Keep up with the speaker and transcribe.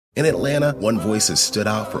In Atlanta, one voice has stood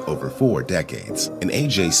out for over 4 decades. An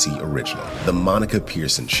AJC original, The Monica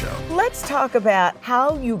Pearson Show. Let's talk about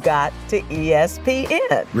how you got to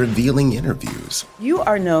ESPN. Revealing interviews. You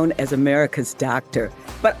are known as America's doctor,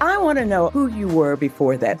 but I want to know who you were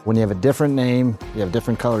before that. When you have a different name, you have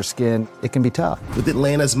different color skin, it can be tough. With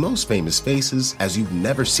Atlanta's most famous faces as you've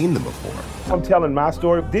never seen them before. I'm telling my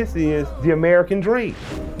story. This is the American dream.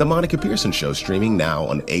 The Monica Pearson Show, streaming now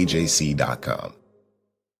on AJC.com.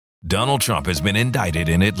 Donald Trump has been indicted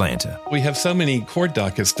in Atlanta. We have so many court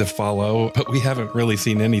dockets to follow, but we haven't really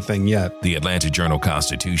seen anything yet. The Atlanta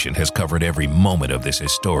Journal-Constitution has covered every moment of this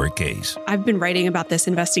historic case. I've been writing about this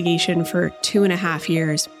investigation for 2.5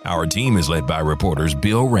 years. Our team is led by reporters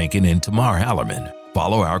Bill Rankin and Tamar Hallerman.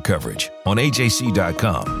 Follow our coverage on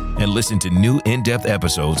AJC.com and listen to new in-depth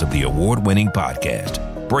episodes of the award-winning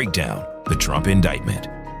podcast, Breakdown, the Trump Indictment,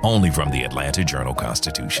 only from the Atlanta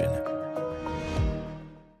Journal-Constitution.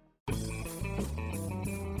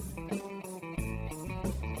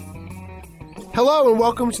 Hello and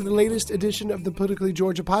welcome to the latest edition of the Politically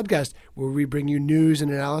Georgia podcast, where we bring you news and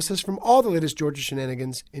analysis from all the latest Georgia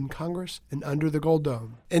shenanigans in Congress and under the Gold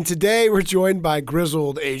Dome. And today we're joined by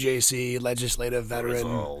grizzled AJC legislative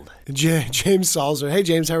veteran James Salzer. Hey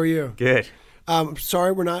James, how are you? Good.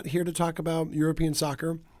 Sorry we're not here to talk about European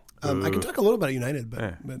soccer. I can talk a little about United,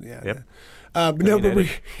 but yeah. Yep. But we're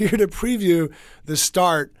here to preview the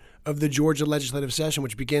start of the Georgia legislative session,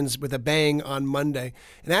 which begins with a bang on Monday.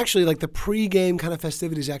 And actually, like the pregame kind of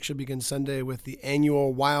festivities actually begin Sunday with the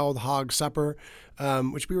annual Wild Hog Supper,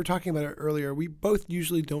 which we were talking about earlier. We both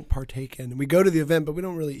usually don't partake in. We go to the event, but we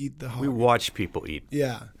don't really eat the hog. We watch people eat.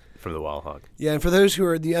 Yeah. From the Wild Hog. Yeah, and for those who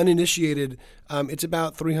are the uninitiated, it's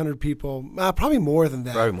about 300 people, probably more than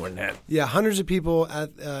that. Probably more than that. Yeah, hundreds of people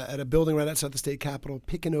at a building right outside the state capitol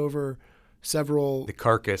picking over the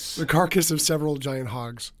carcass of several giant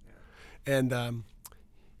hogs. And, we'll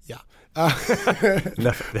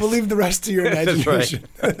leave the rest to your imagination.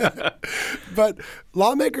 Right. But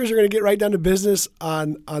lawmakers are going to get right down to business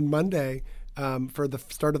on Monday for the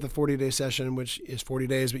start of the 40-day session, which is 40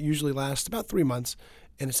 days, but usually lasts about 3 months,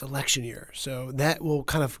 and it's election year. So that will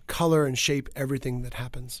kind of color and shape everything that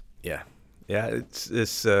happens. Yeah. Yeah,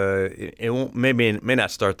 it may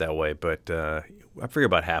not start that way, but I figure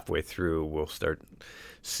about halfway through we'll start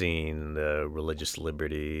seeing the religious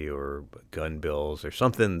liberty or gun bills or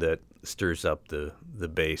something that stirs up the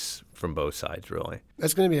base from both sides, really.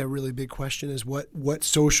 That's going to be a really big question is what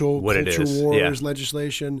social culture wars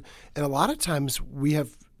legislation. And a lot of times we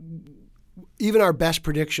have even our best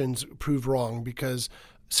predictions prove wrong because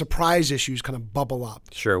surprise issues kind of bubble up.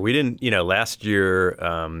 Sure. We didn't, last year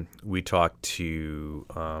we talked to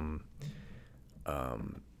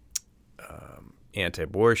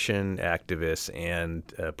anti-abortion activists and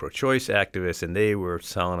pro-choice activists, and they were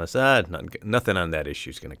telling us, nothing on that issue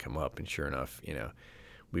is going to come up. And sure enough,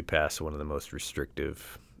 we passed one of the most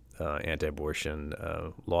restrictive anti-abortion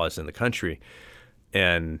laws in the country.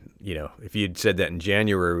 And, if you'd said that in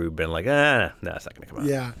January, we'd been like, no, it's not going to come up.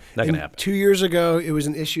 Yeah. Not going to happen. 2 years ago, it was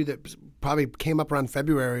an issue that probably came up around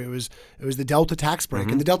February. It was the Delta tax break.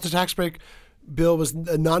 Mm-hmm. And the Delta tax break bill was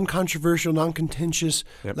a non-controversial, non-contentious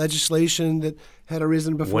legislation that had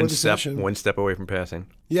arisen before the session. One step away from passing.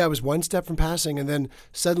 Yeah, it was one step from passing, and then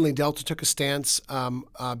suddenly Delta took a stance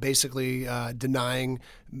basically denying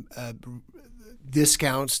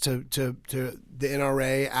discounts to the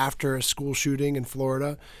NRA after a school shooting in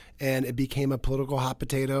Florida, and it became a political hot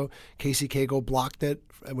potato. Casey Cagle blocked it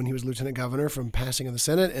when he was lieutenant governor from passing in the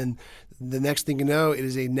Senate, and the next thing you know, it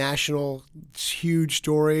is a national, huge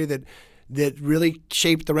story that really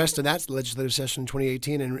shaped the rest of that legislative session in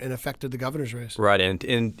 2018 and affected the governor's race. Right,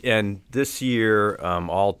 and this year,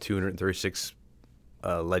 all 236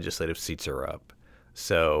 legislative seats are up.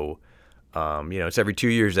 So, it's every 2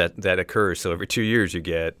 years that occurs. So every 2 years you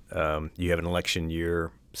get you have an election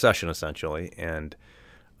year session essentially, and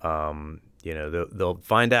they'll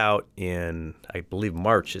find out in, I believe,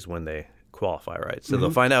 March is when they qualify, right? So they'll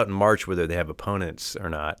find out in March whether they have opponents or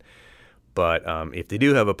not. But if they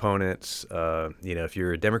do have opponents, if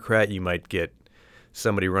you're a Democrat, you might get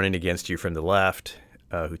somebody running against you from the left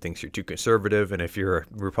who thinks you're too conservative. And if you're a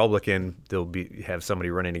Republican, have somebody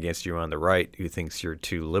running against you on the right who thinks you're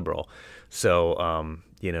too liberal. So,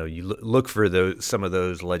 you look for some of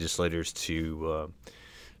those legislators to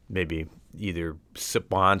maybe either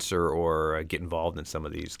sponsor or get involved in some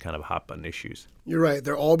of these kind of hot button issues. You're right.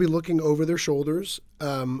 They'll all be looking over their shoulders,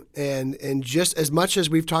 and just as much as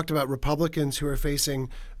we've talked about Republicans who are facing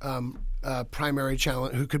primary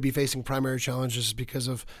challenge, who could be facing primary challenges because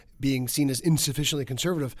of being seen as insufficiently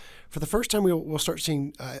conservative, for the first time we'll start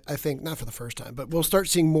seeing, I think, not for the first time, but we'll start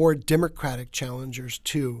seeing more Democratic challengers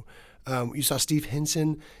too. You saw Steve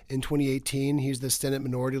Hinson in 2018. He's the Senate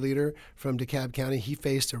Minority Leader from DeKalb County. He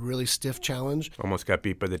faced a really stiff challenge. Almost got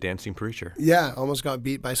beat by the dancing preacher. Yeah, almost got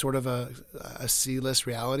beat by sort of a C-list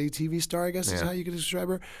reality TV star, I guess is how you could describe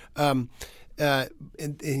her. And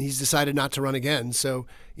he's decided not to run again. So,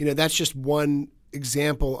 that's just one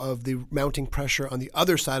example of the mounting pressure on the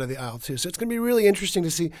other side of the aisle too. So it's going to be really interesting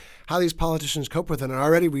to see how these politicians cope with it. And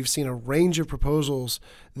already we've seen a range of proposals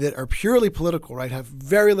that are purely political, right? Have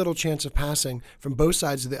very little chance of passing from both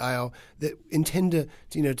sides of the aisle that intend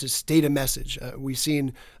to state a message. We've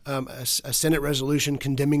seen a Senate resolution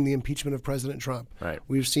condemning the impeachment of President Trump. Right.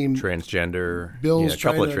 We've seen transgender bills, a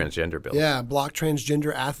couple of transgender bills. Yeah, block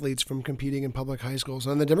transgender athletes from competing in public high schools.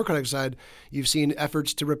 On the Democratic side, you've seen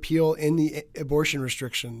efforts to repeal any abortion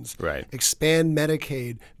restrictions, right, expand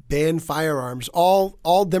Medicaid, ban firearms,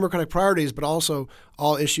 all Democratic priorities, but also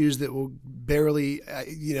all issues that will barely,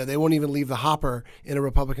 they won't even leave the hopper in a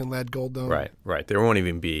Republican-led Gold Dome. Right. There won't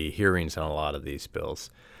even be hearings on a lot of these bills.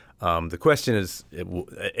 The question is,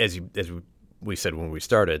 as we said when we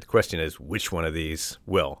started, the question is which one of these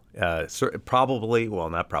will. Probably, well,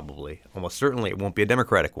 not probably, almost certainly it won't be a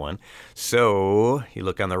Democratic one. So you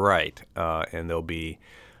look on the right, and there'll be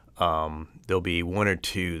one or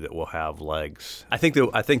two that will have legs. I think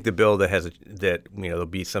the bill that there'll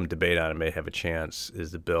be some debate on and may have a chance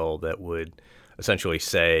is the bill that would essentially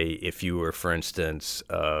say if you were, for instance,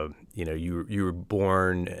 you were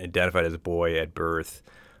born identified as a boy at birth,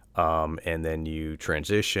 and then you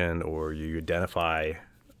transition or you identify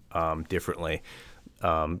differently,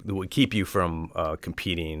 it would keep you from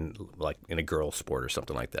competing like in a girls' sport or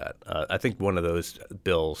something like that. I think one of those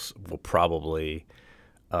bills will probably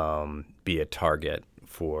be a target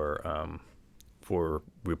for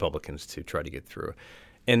Republicans to try to get through.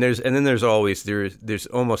 And there's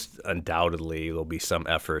almost undoubtedly there'll be some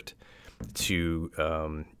effort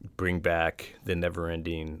to bring back the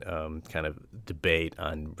never-ending kind of debate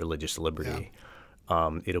on religious liberty.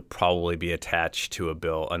 Yeah. It'll probably be attached to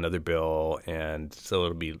another bill, and so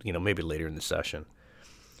it'll be maybe later in the session,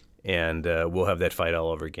 and we'll have that fight all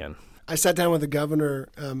over again. I sat down with the governor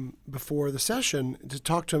before the session to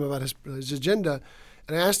talk to him about his agenda,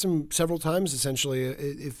 and I asked him several times essentially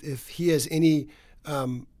if he has any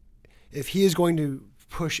if he is going to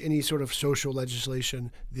push any sort of social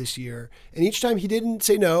legislation this year. And each time he didn't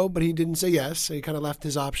say no, but he didn't say yes. So he kind of left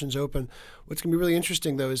his options open. What's going to be really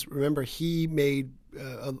interesting, though, is remember he made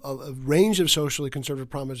a range of socially conservative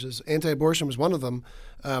promises. Anti-abortion was one of them,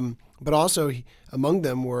 but also among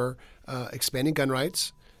them were expanding gun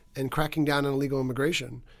rights and cracking down on illegal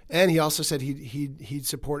immigration. And he also said he'd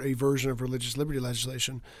support a version of religious liberty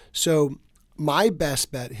legislation. So my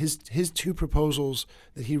best bet, his two proposals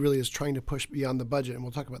that he really is trying to push beyond the budget, and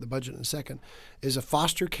we'll talk about the budget in a second, is a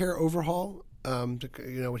foster care overhaul.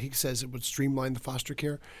 What he says it would streamline the foster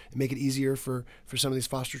care and make it easier for some of these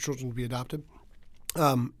foster children to be adopted.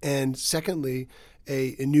 And secondly,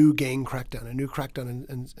 a new gang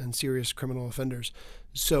crackdown, on serious criminal offenders.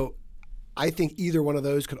 So I think either one of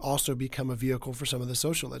those could also become a vehicle for some of the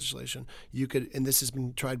social legislation. You could, and this has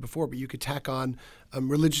been tried before, but you could tack on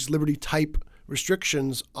religious liberty type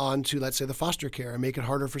restrictions onto, let's say, the foster care and make it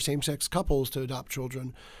harder for same-sex couples to adopt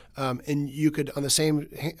children. And you could, on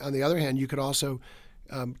the other hand, you could also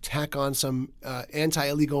tack on some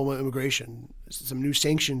anti-illegal immigration, some new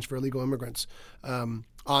sanctions for illegal immigrants on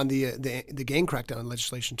the gang crackdown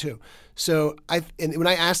legislation too. So when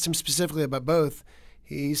I asked him specifically about both,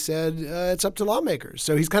 he said it's up to lawmakers.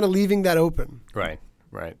 So he's kind of leaving that open. Right.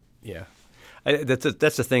 Yeah.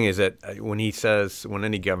 That's the thing is that when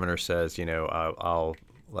any governor says, I'll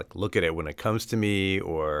look at it when it comes to me,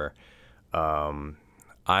 or I'm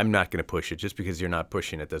not going to push it. Just because you're not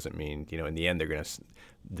pushing it doesn't mean, in the end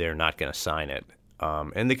they're not going to sign it.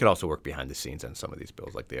 And they could also work behind the scenes on some of these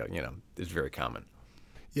bills, it's very common.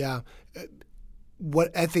 Yeah.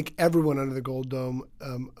 What I think everyone under the Gold Dome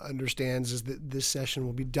understands is that this session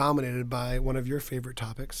will be dominated by one of your favorite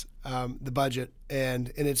topics, the budget,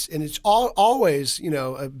 and it's always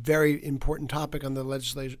a very important topic on the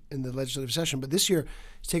legislative session. But this year,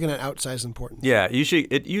 it's taken an outsized importance. Yeah,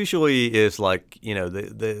 it usually is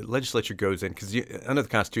the legislature goes in because under the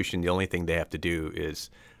Constitution, the only thing they have to do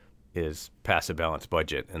is pass a balanced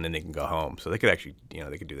budget, and then they can go home. So they could actually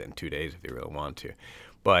they could do that in 2 days if they really want to.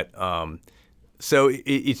 But so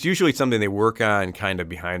it's usually something they work on kind of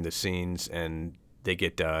behind the scenes, and they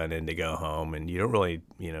get done and they go home, and you don't really,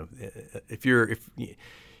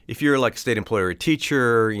 if you're like a state employee or a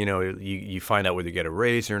teacher, you find out whether you get a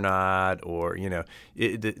raise or not, or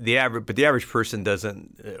the average person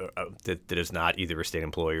doesn't that is not either a state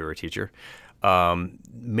employee or a teacher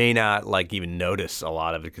may not like even notice a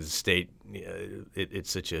lot of it, because the state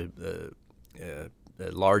it's such a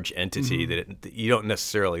large entity that you don't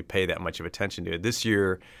necessarily pay that much of attention to it. This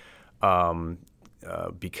year,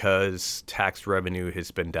 because tax revenue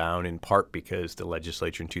has been down in part because the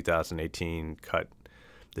legislature in 2018 cut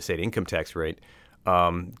the state income tax rate,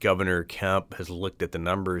 Governor Kemp has looked at the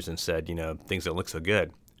numbers and said, things don't look so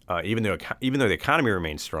good. Even though the economy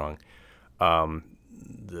remains strong,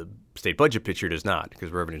 the state budget picture does not,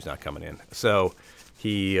 because revenue's not coming in. So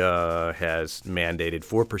he has mandated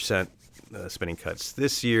 4% spending cuts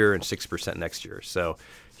this year and 6% next year. So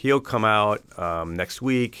he'll come out next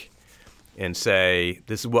week and say,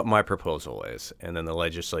 this is what my proposal is, and then the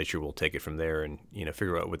legislature will take it from there and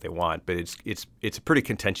figure out what they want. But it's a pretty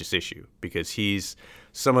contentious issue, because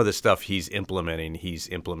some of the stuff he was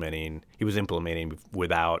implementing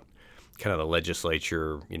without kind of the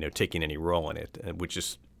legislature taking any role in it, which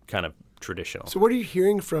is kind of traditional. So what are you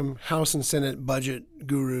hearing from House and Senate budget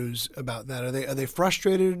gurus about that? Are they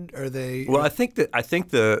frustrated? Are they? Well, I think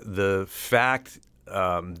the fact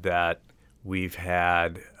that we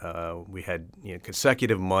had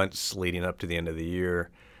consecutive months leading up to the end of the year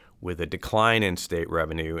with a decline in state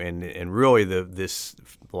revenue, and really the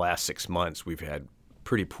last 6 months we've had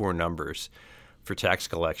pretty poor numbers for tax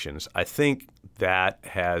collections. I think that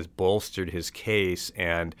has bolstered his case,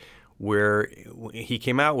 and where he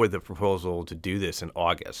came out with a proposal to do this in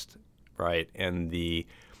August, right? And the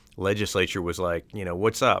legislature was like,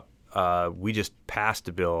 what's up? We just passed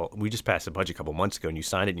a bill. We just passed a budget a couple months ago, and you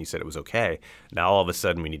signed it, and you said it was okay. Now all of a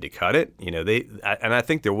sudden we need to cut it. And I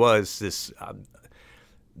think there was this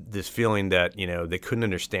feeling that they couldn't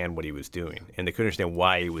understand what he was doing, and they couldn't understand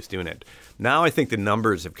why he was doing it. Now I think the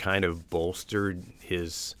numbers have kind of bolstered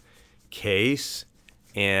his case,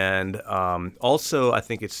 and also I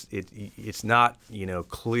think it's not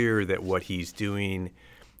clear that what he's doing,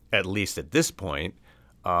 at least at this point,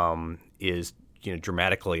 is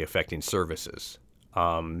dramatically affecting services.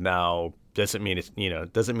 Now doesn't mean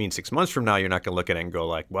doesn't mean 6 months from now you're not going to look at it and go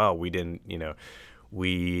like, well, we didn't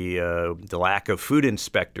the lack of food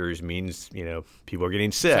inspectors means people are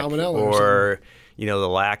getting sick, or the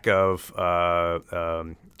lack of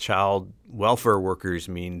child welfare workers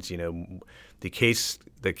means the case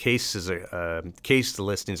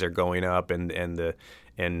listings are going up,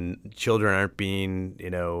 and children aren't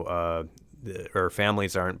being or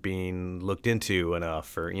families aren't being looked into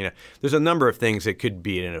enough, or there's a number of things that could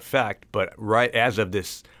be in effect. But right as of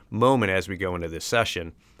this moment, as we go into this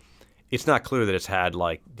session, it's not clear that it's had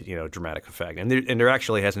dramatic effect. And there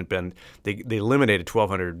actually hasn't been. They eliminated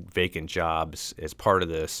 1,200 vacant jobs as part of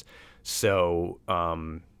this. So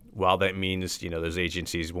while that means those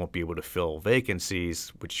agencies won't be able to fill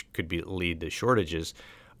vacancies, which could lead to shortages,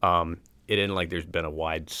 it isn't like there's been a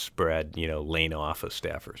widespread laying off of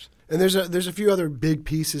staffers. And there's a few other big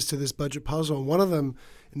pieces to this budget puzzle, and one of them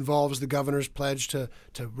involves the governor's pledge to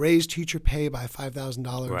raise teacher pay by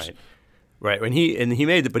 $5,000. Right. When he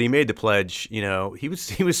made the pledge, he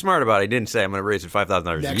was smart about it. He didn't say I'm going to raise it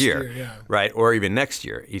 $5,000 a year, yeah. Right, or even next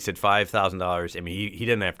year. He said $5,000. I mean, he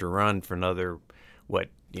didn't have to run for another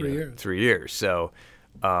 3 years. So,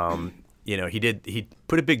 he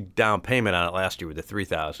put a big down payment on it last year with the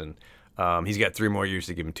 $3,000. He's got 3 more years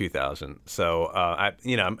to give him $2,000. So,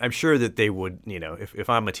 I'm sure that they would, if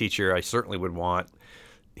I'm a teacher, I certainly would want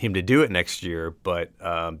him to do it next year. But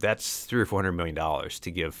that's $300 or $400 million to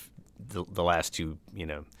give the last two,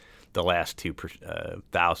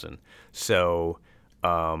 thousand. So,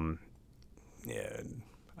 I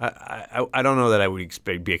don't know that I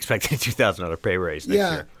would be expecting a $2,000 pay raise next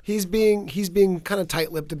year. He's being kind of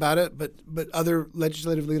tight-lipped about it, but other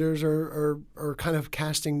legislative leaders are kind of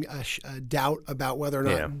casting a doubt about whether or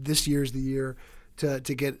not this year's the year to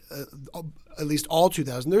get at least all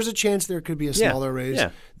 2,000. There's a chance there could be a smaller raise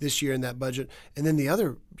this year in that budget. And then the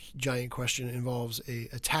other giant question involves a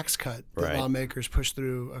tax cut that lawmakers pushed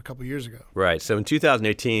through a couple years ago. Right. So in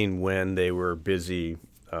 2018, when they were busy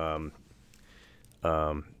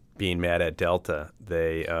being mad at Delta,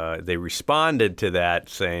 they responded to that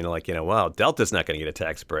saying well, Delta's not going to get a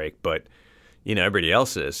tax break, but everybody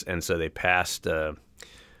else is, and so they passed a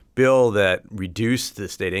bill that reduced the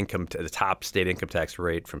top state income tax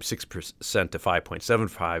rate from 6% to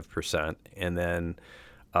 5.75%, and then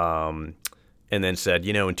and then said,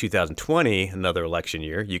 in 2020, another election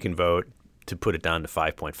year, you can vote to put it down to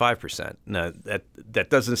 5.5%. Now, that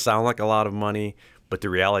doesn't sound like a lot of money, but the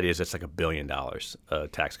reality is it's like $1 billion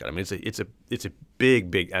tax cut. I mean, it's a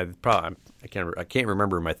big. I can't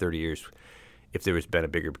remember in my 30 years if there has been a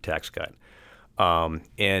bigger tax cut.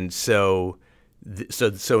 And so in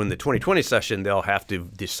the 2020 session, they'll have to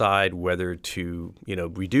decide whether to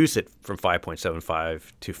reduce it from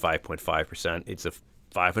 5.75 to 5.5%. It's a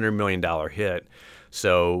 $500 million hit.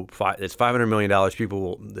 So it's $500 million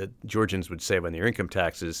that Georgians would save on their income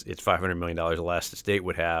taxes. It's $500 million less the state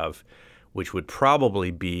would have, which would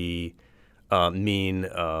probably mean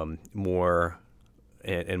more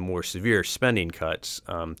and more severe spending cuts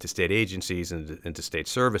to state agencies and to state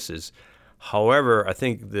services. However, I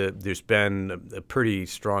think there's been a pretty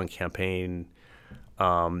strong campaign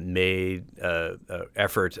made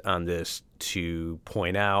effort on this to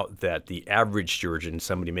point out that the average Georgian,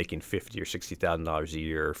 somebody making $50,000 or $60,000 a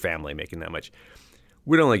year, family making that much,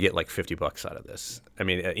 would only get like $50 out of this. I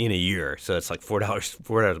mean, in a year, so it's like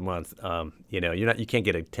 $4 a month. You can't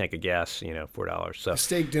get a tank of gas, $4. So a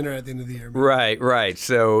steak dinner at the end of the year. Right.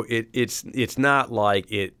 So it's not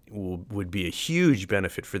like it would be a huge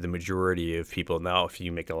benefit for the majority of people. Now, if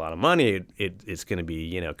you make a lot of money, it's going to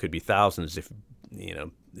be could be thousands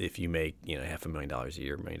if you make $500,000 a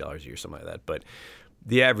year, $1 million a year, something like that. But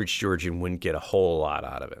the average Georgian wouldn't get a whole lot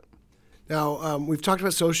out of it. Now, we've talked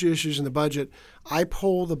about social issues in the budget. I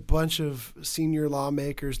polled a bunch of senior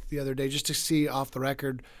lawmakers the other day just to see off the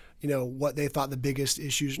record, what they thought the biggest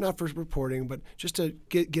issues, not for reporting, but just to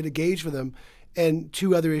get a gauge for them. And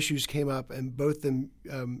two other issues came up, and both of them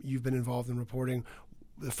you've been involved in reporting.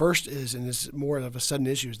 The first is, and it's more of a sudden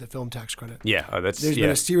issue, is the film tax credit. Yeah, there's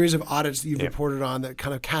been a series of audits that you've reported on that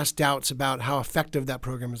kind of cast doubts about how effective that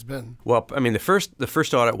program has been. Well, I mean, the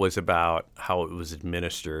first audit was about how it was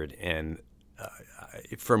administered, and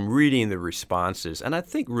from reading the responses, and I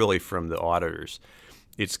think really from the auditors,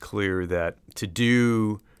 it's clear that to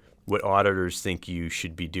do what auditors think you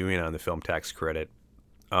should be doing on the film tax credit,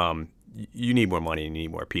 you need more money and you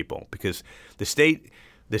need more people, because the state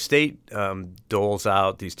doles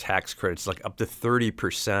out these tax credits like up to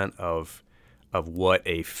 30% of what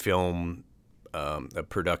a film a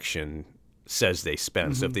production says they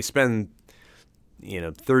spend. Mm-hmm. So if they spend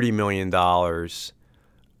 $30 million,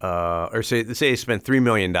 or say they spend $3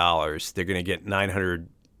 million, they're going to get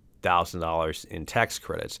 $900,000 in tax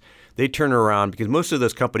credits. They turn around, because most of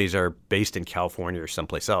those companies are based in California or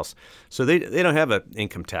someplace else, so they don't have an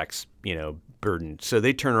income tax burden. So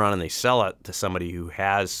they turn around and they sell it to somebody who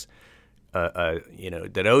has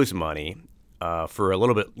that owes money for a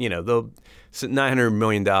little bit. They'll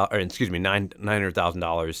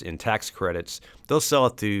 $900,000 in tax credits. They'll sell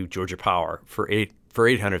it to Georgia Power for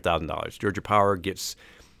 $800,000. Georgia Power gets,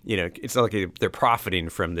 it's not like they're profiting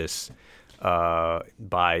from this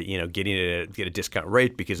by getting it at a discount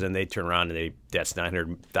rate, because then they turn around and that's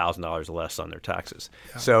 $900,000 less on their taxes.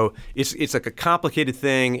 Yeah. So it's like a complicated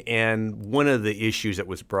thing. And one of the issues that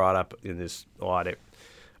was brought up in this audit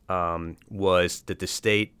was that the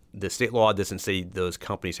state law doesn't say those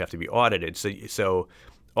companies have to be audited. So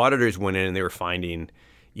auditors went in and they were finding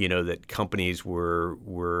that companies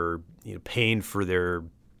were paying for their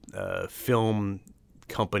film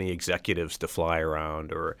company executives to fly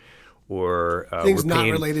around, or things not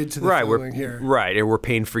related to the filming here. Right, and we're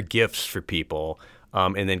paying for gifts for people,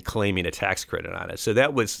 and then claiming a tax credit on it. So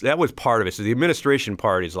that was part of it. So the administration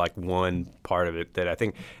part is like one part of it that I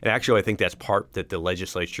think, and actually I think that's part that the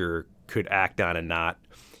legislature could act on and not,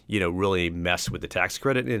 really mess with the tax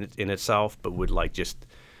credit in itself, but would like just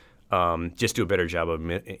do a better job of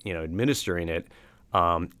administering it.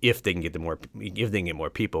 If they can get more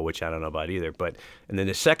people, which I don't know about either. And then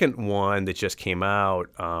the second one that just came out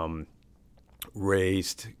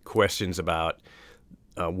raised questions about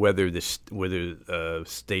whether the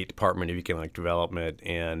State Department of Economic Development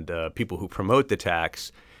and people who promote the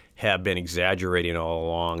tax have been exaggerating all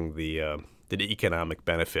along the economic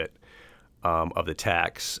benefit of the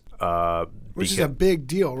tax. Which is a big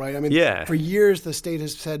deal, right? I mean, for years the state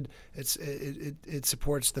has said it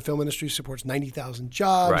supports, the film industry supports 90,000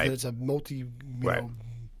 jobs, that it's a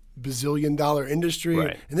bazillion-dollar industry,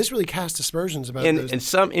 and this really casts aspersions about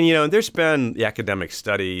those. And there's been academic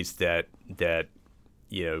studies that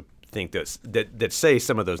think that say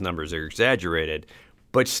some of those numbers are exaggerated,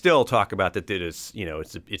 but still talk about that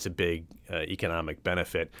it's a big economic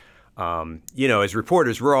benefit. As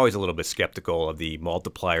reporters, we're always a little bit skeptical of the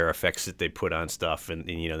multiplier effects that they put on stuff and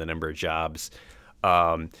the number of jobs.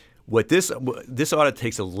 What this audit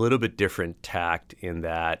takes a little bit different tact in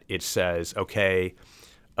that it says, okay,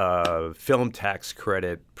 film tax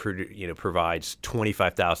credit provides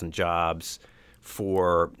 25,000 jobs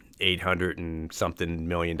for $800 and something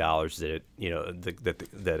million that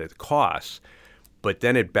it costs. But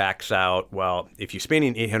then it backs out, well, if you're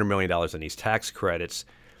spending $800 million on these tax credits,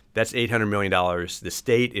 that's $800 million the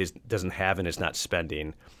state doesn't have and is not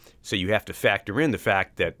spending. So you have to factor in the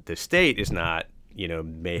fact that the state is not,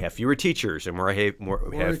 may have fewer teachers and have it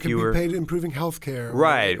fewer. Could be paid improving health care.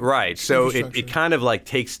 Right. So it kind of like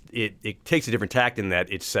takes a different tact in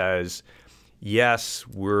that it says, yes,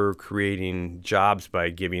 we're creating jobs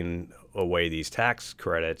by giving away these tax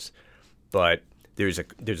credits, but there's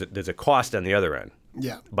a cost on the other end.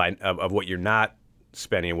 Yeah. Of what you're not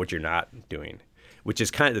spending and what you're not doing, which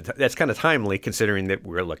is kind of timely considering that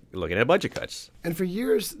we're looking at budget cuts. And for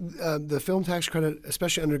years, the film tax credit,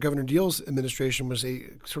 especially under Governor Deal's administration, was a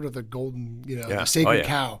sort of the golden, the sacred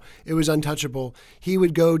cow. It was untouchable. He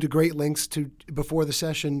would go to great lengths before the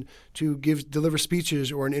session to deliver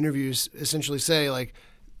speeches or in interviews, essentially say like,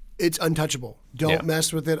 it's untouchable. Don't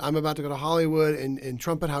mess with it. I'm about to go to Hollywood and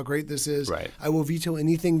trumpet how great this is. Right. I will veto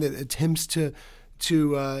anything that attempts to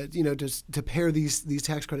pare these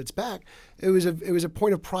tax credits back. It was a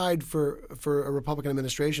point of pride for a Republican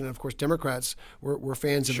administration, and of course Democrats were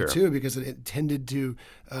fans of it too, because it tended to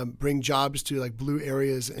bring jobs to like blue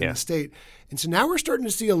areas in the state. And so now we're starting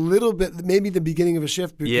to see a little bit, maybe the beginning of a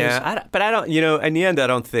shift. Because but I don't. In the end, I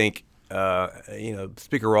don't think.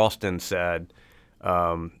 Speaker Ralston said.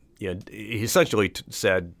 He essentially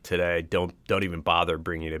said today, don't even bother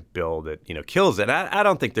bringing a bill that kills it. I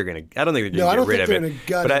don't think they're going to. I don't think they're going to get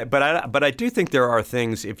rid of it. But I do think there are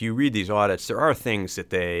things. If you read these audits, there are things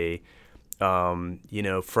that they, from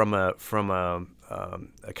a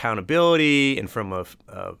accountability and from a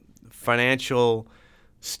financial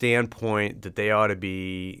standpoint that they ought to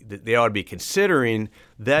be considering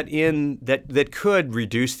that could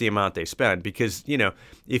reduce the amount they spend, because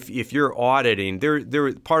if you're auditing,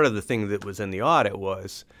 there part of the thing that was in the audit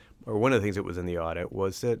was, or one of the things that was in the audit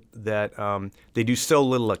was that they do so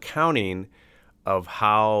little accounting of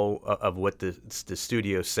what the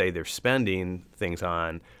studios say they're spending things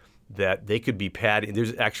on, that they could be padding.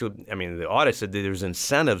 There's actually, the audit said that there's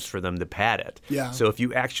incentives for them to pad it. Yeah. So if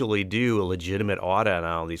you actually do a legitimate audit on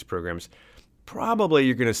all these programs, probably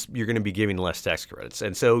you're gonna be giving less tax credits.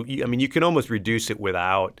 And so you can almost reduce it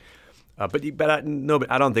without. But I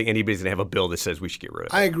don't think anybody's going to have a bill that says we should get rid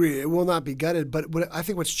of it. I agree. It will not be gutted. But I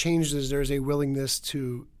think what's changed is there's a willingness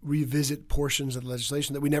to revisit portions of the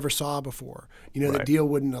legislation that we never saw before. The deal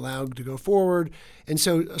wouldn't allow to go forward. And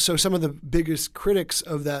so some of the biggest critics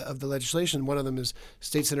of the legislation, one of them is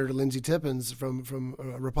State Senator Lindsey Tippins from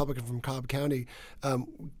a Republican from Cobb County,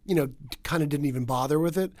 kind of didn't even bother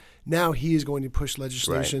with it. Now he is going to push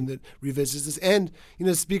legislation that revisits this. And,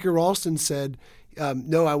 Speaker Ralston said,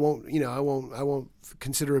 no, I won't. I won't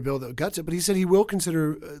consider a bill that guts it. But he said he will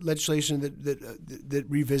consider legislation that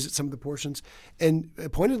revisits some of the portions. And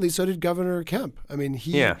pointedly, so did Governor Kemp.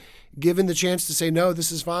 Given the chance to say no,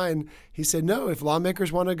 this is fine, he said no. If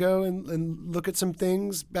lawmakers want to go and look at some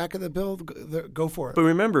things back at the bill, go for it. But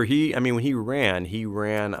remember, when he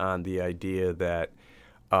ran on the idea that.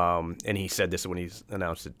 And he said this when he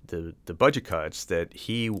announced the budget cuts, that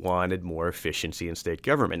he wanted more efficiency in state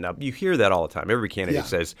government. Now, you hear that all the time. Every candidate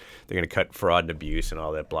says they're going to cut fraud and abuse and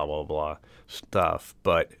all that blah, blah, blah stuff.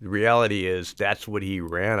 But the reality is that's what he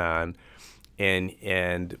ran on.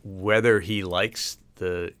 And whether he likes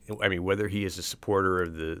whether he is a supporter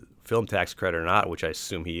of the film tax credit or not, which I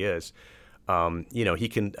assume he is, he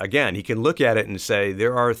can look at it and say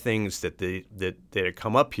there are things that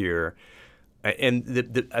come up here.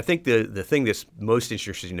 And I think the thing that's most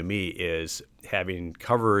interesting to me is, having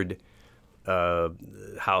covered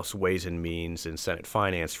House Ways and Means and Senate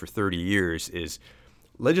Finance for 30 years, is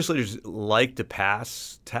legislators like to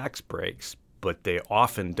pass tax breaks, but they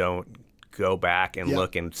often don't go back and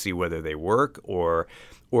look and see whether they work, or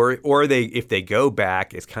if they go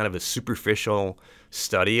back, it's kind of a superficial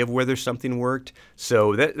study of whether something worked.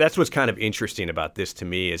 So that's what's kind of interesting about this to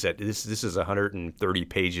me, is that this is 130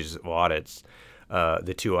 pages of audits,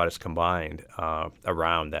 the two audits combined,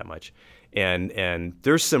 around that much. And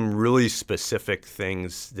there's some really specific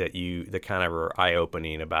things that kind of are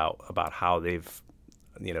eye-opening about how they've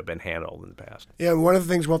been handled in the past. Yeah, and one of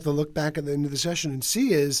the things we'll have to look back at the end of the session and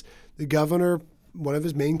see is the governor, one of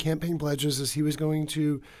his main campaign pledges is he was going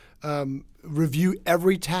to review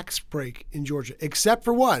every tax break in Georgia, except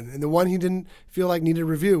for one. And the one he didn't feel like needed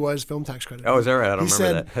review was film tax credit. Oh, is that right? I don't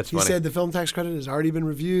remember that. That's funny. He said the film tax credit has already been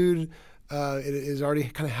reviewed. It is already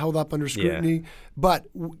kind of held up under scrutiny. Yeah. But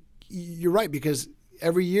you're right, because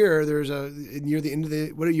every year there's near the end of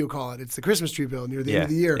the, what do you call it? It's the Christmas tree bill near the end of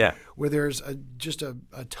the year, where there's just a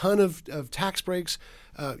ton of tax breaks.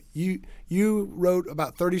 You wrote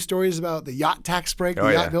about 30 stories about the yacht tax break,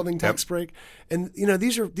 yacht building tax break, and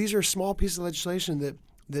these are small pieces of legislation that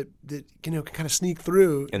can kind of sneak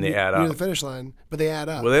through and they add up near the finish line, but they add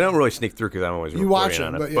up. Well, they don't really sneak through because I'm always reporting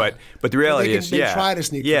on it. But the reality is, they try to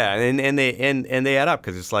sneak through. and they add up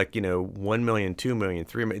because it's like 1 million, 2 million,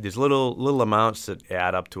 3 million. There's little amounts that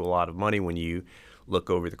add up to a lot of money when you look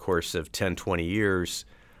over the course of 10, 20 years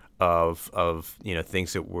of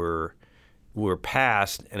things that were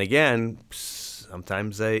passed. And again,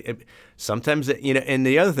 sometimes they, and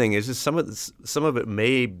the other thing is some of it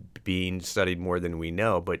may be studied more than we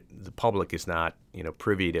know, but the public is not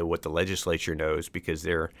privy to what the legislature knows because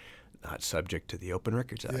they're not subject to the Open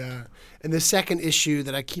Records Act. Yeah. And the second issue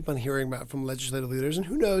that I keep on hearing about from legislative leaders, and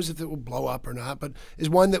who knows if it will blow up or not, but is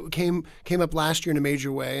one that came up last year in a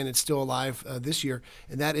major way, and it's still alive this year,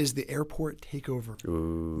 and that is the airport takeover.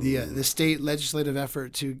 Ooh. The state legislative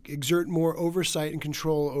effort to exert more oversight and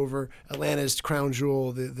control over Atlanta's crown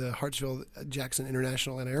jewel, the Hartsfield-Jackson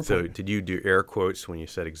International Airport. So did you do air quotes when you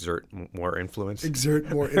said exert more influence? Exert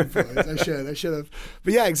more influence. I should have.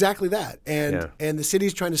 But yeah, exactly that. And the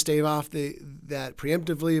city's trying to stave off that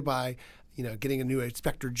preemptively by getting a new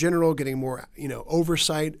inspector general, getting more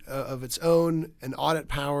oversight of its own and audit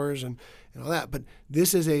powers and all that. But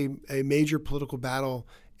this is a major political battle,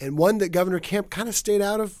 and one that Governor Kemp kind of stayed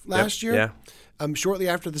out of last year. Yeah. Shortly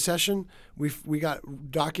after the session, we got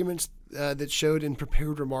documents that showed in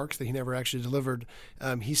prepared remarks that he never actually delivered.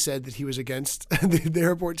 He said that he was against the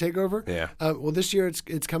airport takeover. Yeah. Well, this year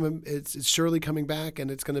it's coming. It's surely coming back, and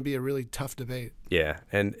it's going to be a really tough debate. Yeah,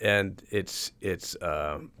 and it's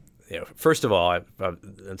first of all,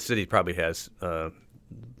 the city probably has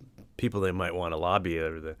people they might want to lobby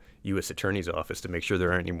or the U.S. Attorney's Office to make sure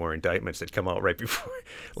there aren't any more indictments that come out right before,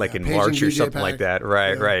 like in March or something like that.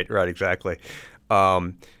 Right, exactly.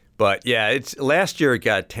 But yeah, it's last year it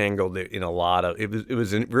got tangled in a lot of. It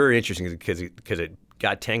was very interesting because it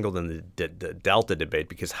got tangled in the Delta debate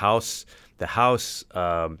because the House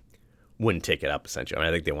wouldn't take it up essentially. I mean,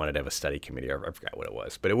 I think they wanted to have a study committee. I forgot what it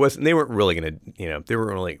was, but it wasn't. They weren't really going to. They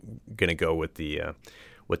weren't really going to go with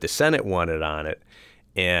what the Senate wanted on it,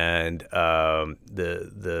 and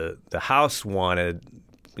the House wanted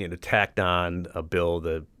tacked on a bill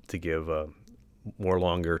to give a more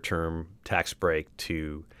longer term tax break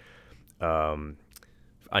to. On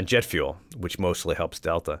jet fuel, which mostly helps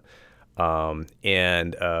Delta,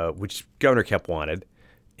 and which Governor Kemp wanted,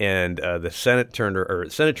 and the Senate turned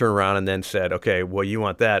around and then said, "Okay, well, you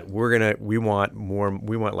want that? We want more.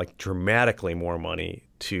 We want like dramatically more money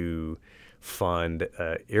to fund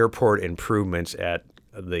airport improvements at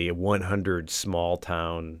the 100 small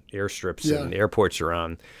town airstrips and airports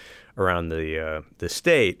around the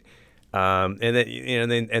state." And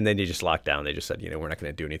then you just locked down. They just said, we're not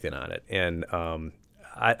going to do anything on it. And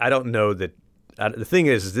I don't know that. The thing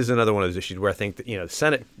is, this is another one of those issues where I think that the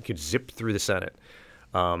Senate could zip through the Senate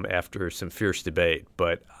after some fierce debate,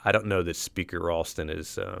 but I don't know that Speaker Ralston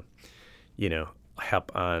is,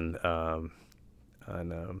 hep on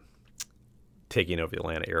taking over the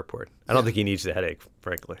Atlanta airport. I don't think he needs the headache,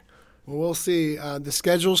 frankly. Well, we'll see. The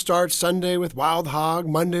schedule starts Sunday with Wild Hog.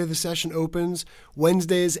 Monday, the session opens.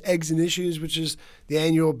 Wednesday is Eggs and Issues, which is the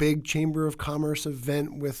annual big Chamber of Commerce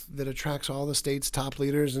event that attracts all the state's top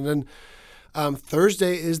leaders. And then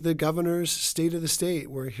Thursday is the governor's State of the State,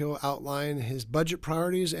 where he'll outline his budget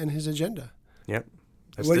priorities and his agenda. Yep.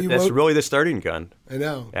 That's really the starting gun. I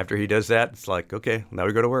know. After he does that, it's like, okay, now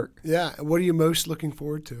we go to work. Yeah. What are you most looking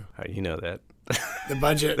forward to? You know that. The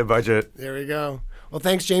budget. The budget. There we go. Well,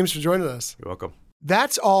 thanks, James, for joining us. You're welcome.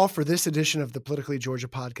 That's all for this edition of the Politically Georgia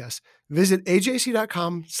podcast. Visit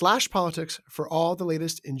ajc.com/politics for all the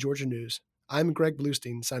latest in Georgia news. I'm Greg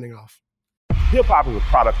Bluestein, signing off. Hip-hop is a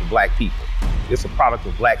product of black people. It's a product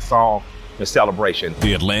of black song and celebration.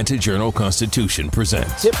 The Atlanta Journal-Constitution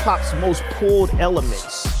presents hip-hop's most pulled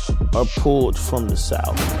elements are pulled from the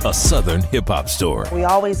South. A Southern hip-hop story. We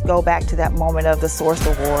always go back to that moment of the Source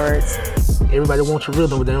Awards. Everybody wants your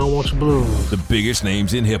rhythm, but they don't want your blues. The biggest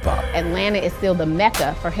names in hip-hop. Atlanta is still the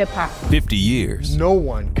mecca for hip-hop. 50 years. No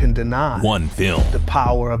one can deny one film. The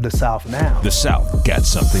power of the South now. The South got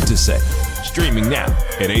something to say. Streaming now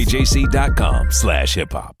at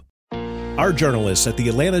ajc.com/hiphop. Our journalists at the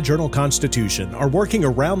Atlanta Journal-Constitution are working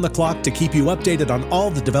around the clock to keep you updated on all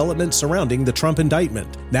the developments surrounding the Trump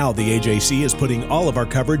indictment. Now the AJC is putting all of our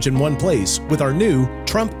coverage in one place with our new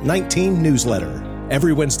Trump 19 newsletter.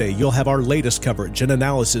 Every Wednesday, you'll have our latest coverage and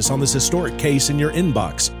analysis on this historic case in your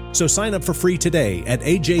inbox. So sign up for free today at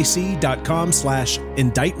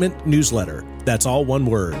ajc.com/indictment newsletter. That's all one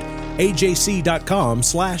word.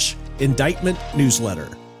 ajc.com/indictment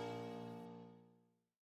newsletter.